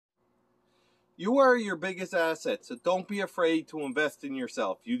You are your biggest asset, so don't be afraid to invest in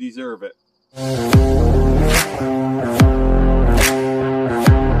yourself. You deserve it.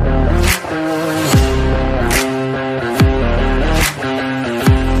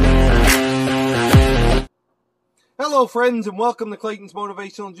 Hello friends, and welcome to Clayton's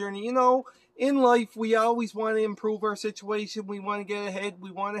Motivational Journey. You know, in life we always want to improve our situation. We want to get ahead.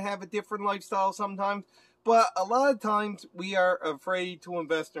 We want to have a different lifestyle sometimes. But a lot of times we are afraid to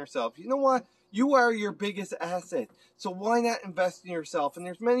invest in ourselves. You know what? You are your biggest asset. So why not invest in yourself? And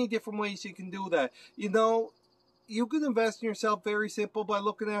there's many different ways you can do that. You know, you can invest in yourself very simple by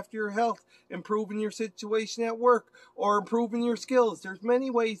looking after your health, improving your situation at work, or improving your skills. There's many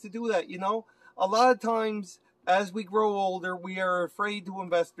ways to do that, you know. A lot of times, as we grow older, we are afraid to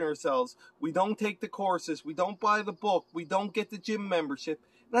invest in ourselves. We don't take the courses. We don't buy the book. We don't get the gym membership.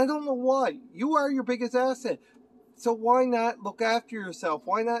 And I don't know why. You are your biggest asset. So why not look after yourself?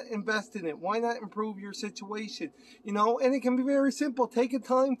 Why not invest in it? Why not improve your situation? You know, and it can be very simple. Taking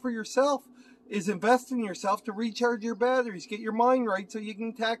time for yourself is invest in yourself to recharge your batteries. Get your mind right so you can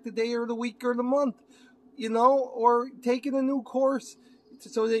attack the day or the week or the month. You know, or taking a new course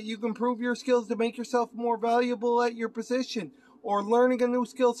so that you can improve your skills to make yourself more valuable at your position, or learning a new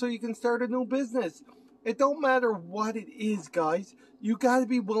skill so you can start a new business. It don't matter what it is, guys. You got to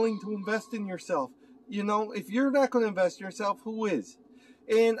be willing to invest in yourself. You know, if you're not going to invest in yourself, who is?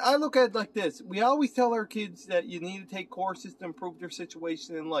 And I look at it like this. We always tell our kids that you need to take courses to improve their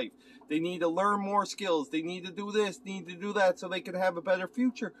situation in life. They need to learn more skills. They need to do this, need to do that so they can have a better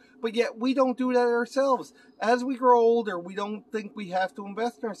future. But yet we don't do that ourselves. As we grow older, we don't think we have to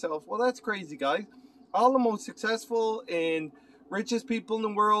invest in ourselves. Well, that's crazy, guys. All the most successful and richest people in the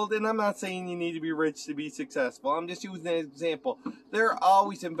world, and I'm not saying you need to be rich to be successful. I'm just using an example. They're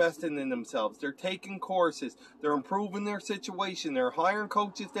always investing in themselves. They're taking courses. They're improving their situation. They're hiring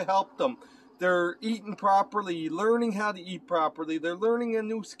coaches to help them. They're eating properly, learning how to eat properly. They're learning a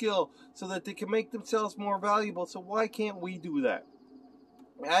new skill so that they can make themselves more valuable. So why can't we do that?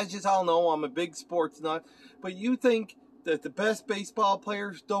 As you all know, I'm a big sports nut, but you think that the best baseball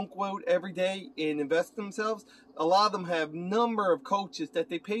players don't go out every day and invest in themselves? A lot of them have number of coaches that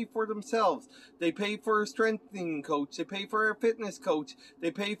they pay for themselves. They pay for a strengthening coach. They pay for a fitness coach.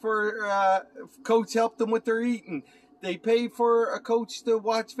 They pay for a coach help them with their eating. They pay for a coach to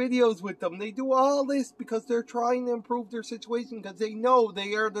watch videos with them. They do all this because they're trying to improve their situation because they know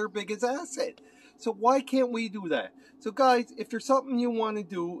they are their biggest asset. So why can't we do that? So guys, if there's something you want to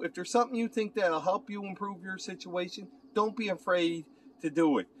do, if there's something you think that'll help you improve your situation, don't be afraid to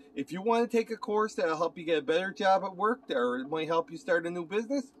do it. If you want to take a course that'll help you get a better job at work, or it might help you start a new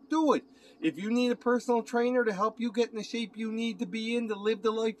business, do it. If you need a personal trainer to help you get in the shape you need to be in to live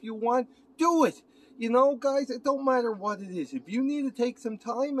the life you want, do it. You know, guys, it don't matter what it is. If you need to take some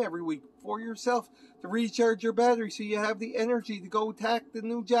time every week for yourself to recharge your battery so you have the energy to go attack the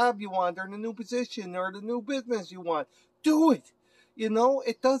new job you want, or the new position, or the new business you want, do it. You know,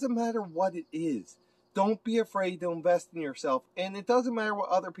 it doesn't matter what it is. Don't be afraid to invest in yourself. And it doesn't matter what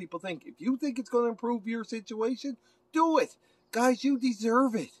other people think. If you think it's going to improve your situation, do it. Guys, you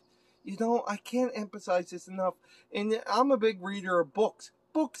deserve it. You know, I can't emphasize this enough. And I'm a big reader of books.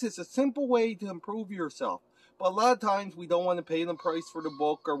 Books is a simple way to improve yourself. But a lot of times we don't want to pay the price for the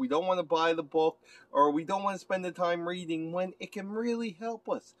book, or we don't want to buy the book, or we don't want to spend the time reading when it can really help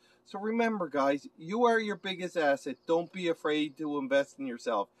us. So remember, guys, you are your biggest asset. Don't be afraid to invest in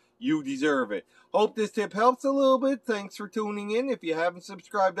yourself. You deserve it. Hope this tip helps a little bit. Thanks for tuning in. If you haven't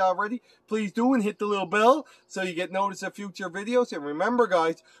subscribed already, please do, and hit the little bell so you get notice of future videos. And remember,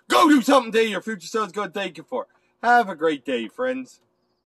 guys, go do something today your future self's going to thank you for. Have a great day, friends.